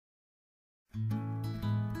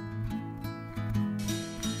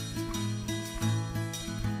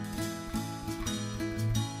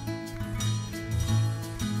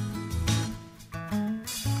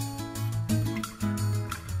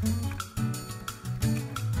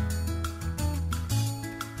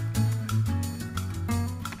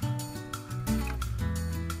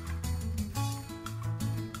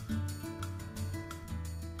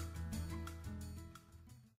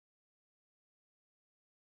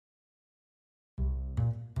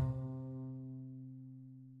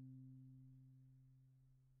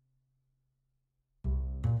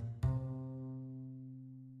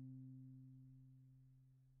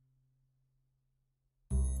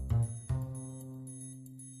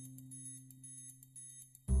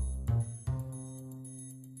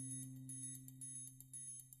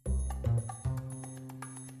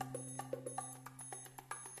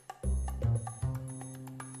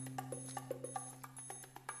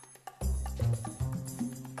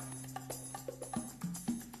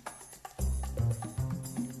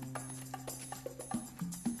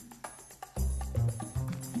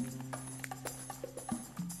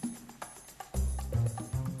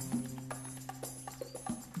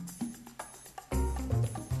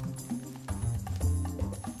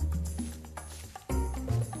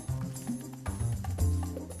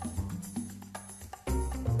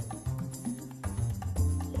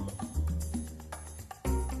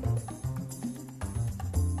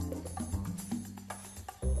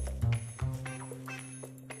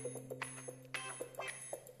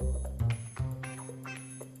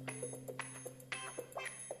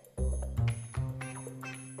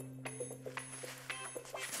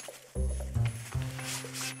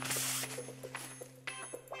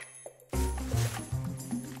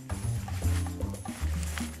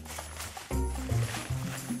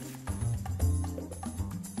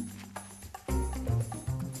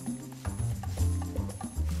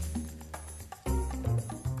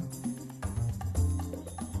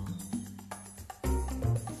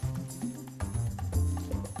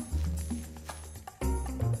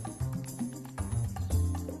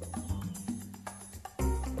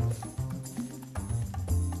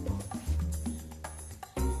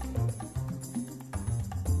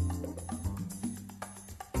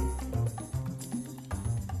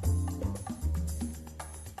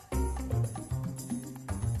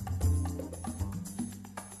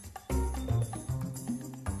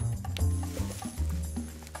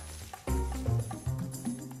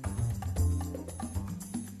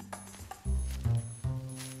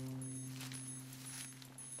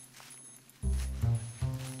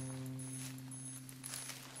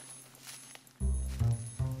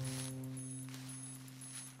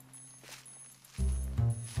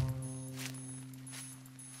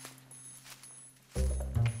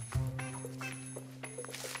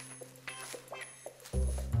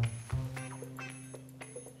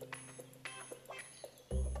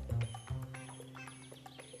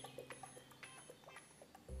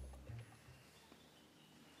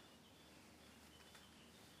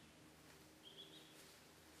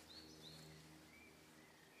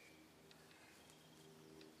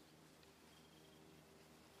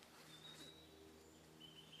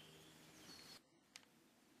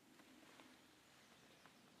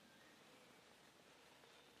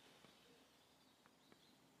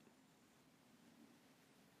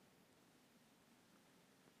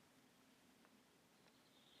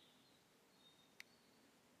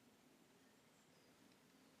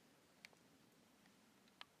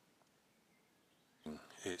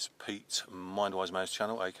It's Pete, Mindwiseman's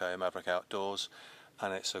channel, aka Maverick Outdoors,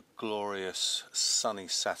 and it's a glorious sunny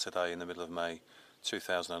Saturday in the middle of May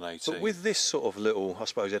 2018. But with this sort of little, I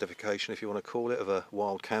suppose, edification, if you want to call it, of a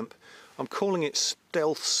wild camp, I'm calling it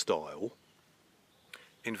stealth style,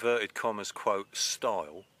 inverted commas, quote,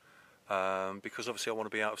 style, because obviously I want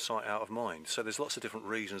to be out of sight, out of mind. So there's lots of different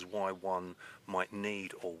reasons why one might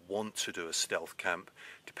need or want to do a stealth camp,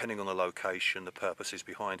 depending on the location, the purposes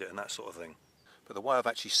behind it, and that sort of thing. But the way I've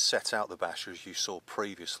actually set out the basher, as you saw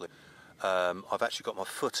previously, I've actually got my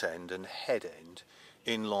foot end and head end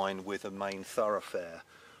in line with a main thoroughfare.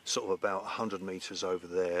 Sort of about 100 metres over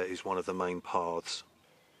there is one of the main paths,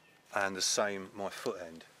 and the same my foot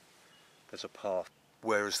end. There's a path,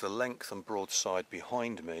 whereas the length and broadside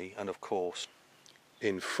behind me, and of course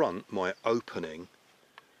in front, my opening,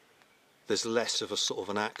 there's less of a sort of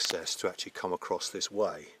an access to actually come across this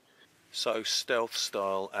way. So stealth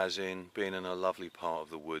style as in being in a lovely part of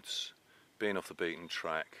the woods, being off the beaten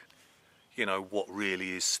track. You know, what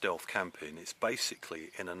really is stealth camping? It's basically,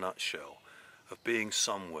 in a nutshell, of being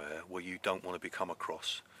somewhere where you don't want to be come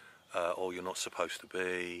across, or you're not supposed to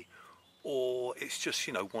be, or it's just,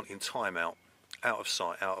 you know, wanting time out of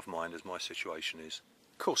sight, out of mind, as my situation is.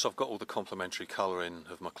 Of course, I've got all the complementary colouring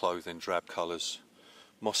of my clothing, drab colours,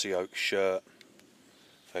 mossy oak shirt.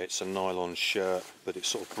 It's a nylon shirt, but it's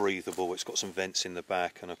sort of breathable. It's got some vents in the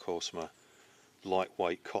back, and of course my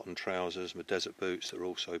lightweight cotton trousers, my desert boots that are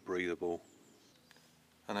also breathable.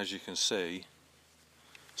 And as you can see,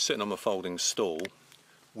 sitting on my folding stool,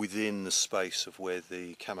 within the space of where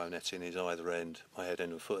the camo netting is either end, my head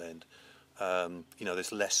end and foot end, you know,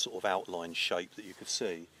 there's less sort of outline shape that you could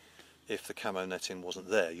see. If the camo netting wasn't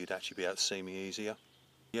there, you'd actually be able to see me easier.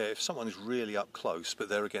 Yeah, if someone is really up close, but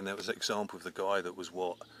there again, there was an example of the guy that was,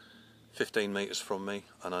 what, 15 metres from me,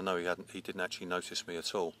 and I know he didn't actually notice me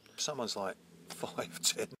at all. If someone's like 5,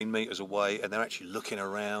 10 metres away, and they're actually looking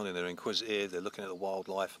around, and they're inquisitive, they're looking at the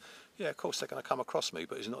wildlife, yeah, of course they're going to come across me,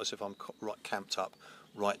 but it's not as if I'm camped up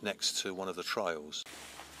right next to one of the trails.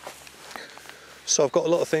 So I've got a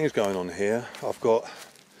lot of things going on here. I've got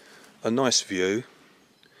a nice view.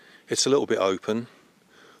 It's a little bit open.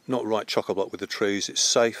 Not right chock-a-block with the trees. It's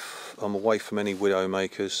safe. I'm away from any widow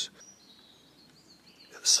makers.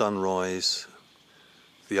 Sunrise,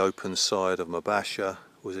 the open side of my basher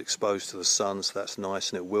was exposed to the sun, so that's nice,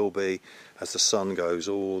 and it will be as the sun goes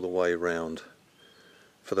all the way round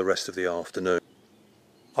for the rest of the afternoon.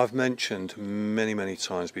 I've mentioned many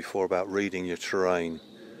times before about reading your terrain.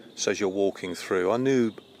 So as you're walking through, I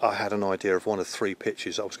knew I had an idea of one of 3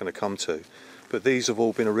 pitches I was going to come to, but these have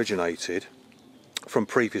all been originated from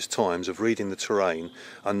previous times of reading the terrain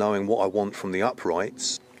and knowing what I want from the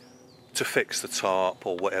uprights to fix the tarp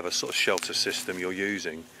or whatever sort of shelter system you're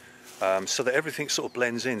using, so that everything sort of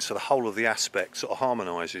blends in, so the whole of the aspect sort of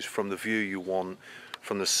harmonises from the view you want,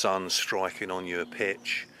 from the sun striking on your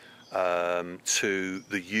pitch, to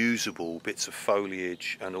the usable bits of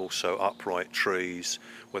foliage and also upright trees,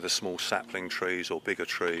 whether small sapling trees or bigger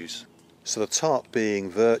trees. So the tarp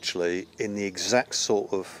being virtually in the exact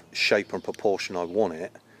sort of shape and proportion I want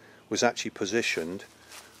it, was actually positioned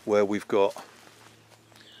where we've got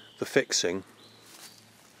the fixing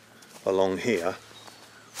along here,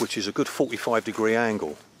 which is a good 45-degree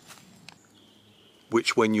angle,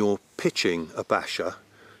 which when you're pitching a basher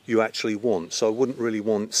you actually want. So I wouldn't really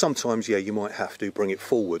want, sometimes yeah you might have to bring it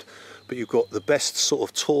forward, but you've got the best sort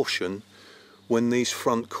of torsion when these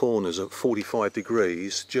front corners are 45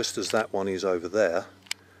 degrees, just as that one is over there.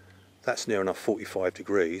 That's near enough 45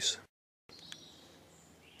 degrees,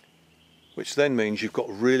 which then means you've got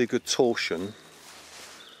really good torsion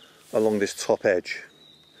along this top edge.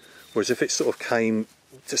 Whereas if it sort of came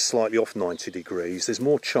just slightly off 90 degrees, there's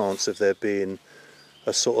more chance of there being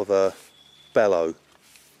a sort of a bellow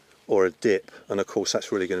or a dip, and of course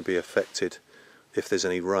that's really going to be affected if there's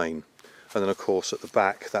any rain. And then of course at the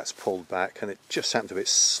back that's pulled back, and it just happened to be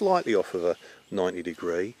slightly off of a 90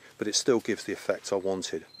 degree, but it still gives the effect I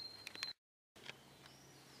wanted.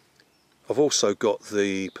 I've also got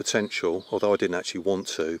the potential, although I didn't actually want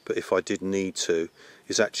to, but if I did need to,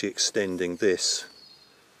 is actually extending this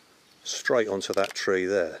straight onto that tree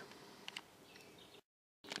there,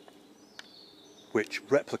 which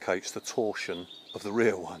replicates the torsion of the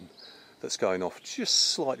rear one that's going off just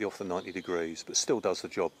slightly off the 90 degrees, but still does the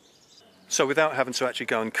job. So without having to actually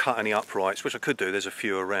go and cut any uprights, which I could do, there's a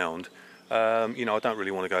few around, you know, I don't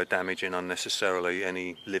really want to go damaging unnecessarily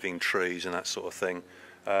any living trees and that sort of thing.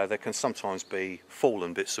 There can sometimes be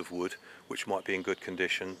fallen bits of wood which might be in good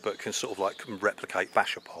condition but can sort of like replicate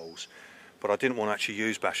basher poles, but I didn't want to actually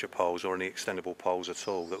use basher poles or any extendable poles at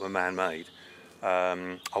all that were man-made.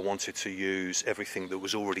 I wanted to use everything that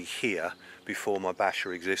was already here before my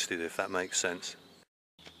basher existed, if that makes sense.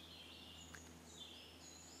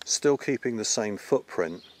 Still keeping the same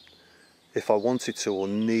footprint, if I wanted to or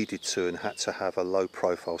needed to and had to have a low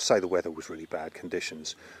profile, say the weather was really bad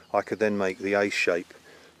conditions, I could then make the A-shape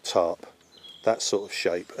tarp, that sort of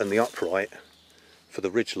shape, and the upright for the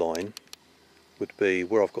ridge line would be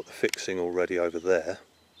where I've got the fixing already over there.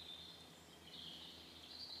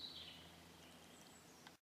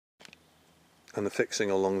 And the fixing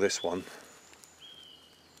along this one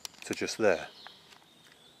to just there.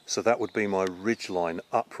 So that would be my ridge line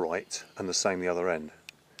upright, and the same the other end.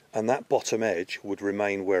 And that bottom edge would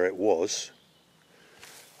remain where it was,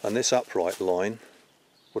 and this upright line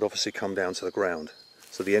would obviously come down to the ground.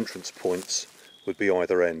 So the entrance points would be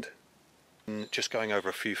either end. And just going over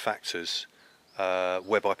a few factors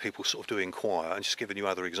whereby people sort of do inquire, and just giving you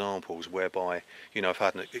other examples whereby, you know, I've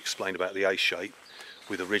had explained about the A-shape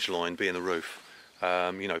with the ridge line being the roof.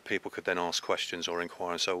 You know, people could then ask questions or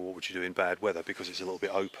inquire and say, well, what would you do in bad weather because it's a little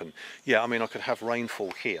bit open? Yeah, I mean, I could have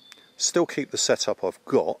rainfall here. Still keep the setup I've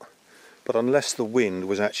got, but unless the wind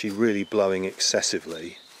was actually really blowing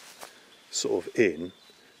excessively, sort of in,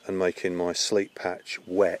 and making my sleep patch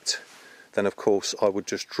wet, then of course I would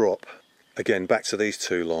just drop, again, back to these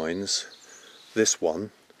two lines, this one,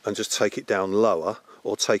 and just take it down lower,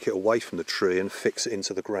 or take it away from the tree and fix it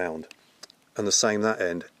into the ground. And the same that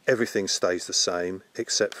end, everything stays the same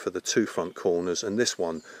except for the two front corners, and this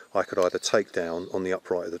one I could either take down on the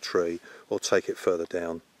upright of the tree or take it further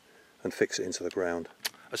down and fix it into the ground.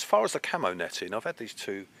 As far as the camo netting, I've had these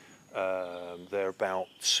two, they're about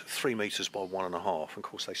 3 metres by 1.5, and of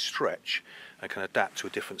course they stretch and can adapt to a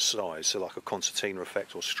different size, so like a concertina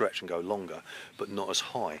effect, or stretch and go longer but not as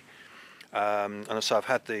high. And so I've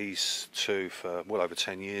had these two for well over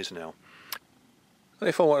 10 years now. And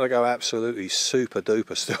if I wanted to go absolutely super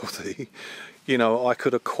duper stealthy, you know, I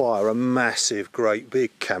could acquire a massive, great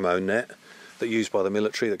big camo net that used by the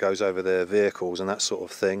military that goes over their vehicles and that sort of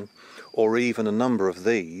thing, or even a number of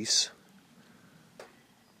these,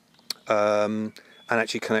 and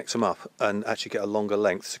actually connect them up and actually get a longer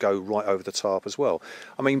length to go right over the tarp as well.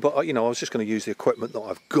 I mean, but you know, I was just going to use the equipment that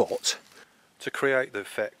I've got to create the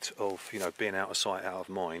effect of, you know, being out of sight, out of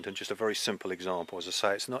mind. And just a very simple example, as I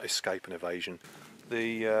say, it's not escape and evasion.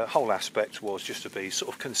 The whole aspect was just to be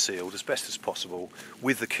sort of concealed as best as possible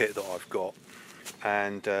with the kit that I've got,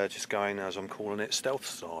 and just going, as I'm calling it, stealth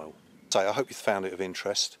style. So I hope you found it of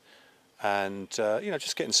interest, and you know,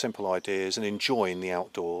 just getting simple ideas and enjoying the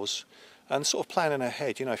outdoors and sort of planning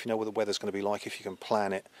ahead. You know, if you know what the weather's going to be like, if you can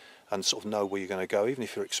plan it and sort of know where you're going to go, even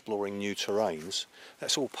if you're exploring new terrains,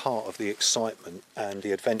 that's all part of the excitement and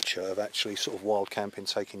the adventure of actually sort of wild camping,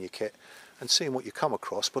 taking your kit and seeing what you come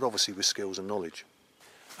across, but obviously with skills and knowledge.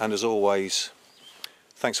 And as always,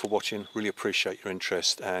 thanks for watching, really appreciate your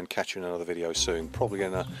interest, and catch you in another video soon, probably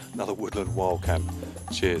in another woodland wild camp.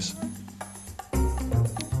 Cheers.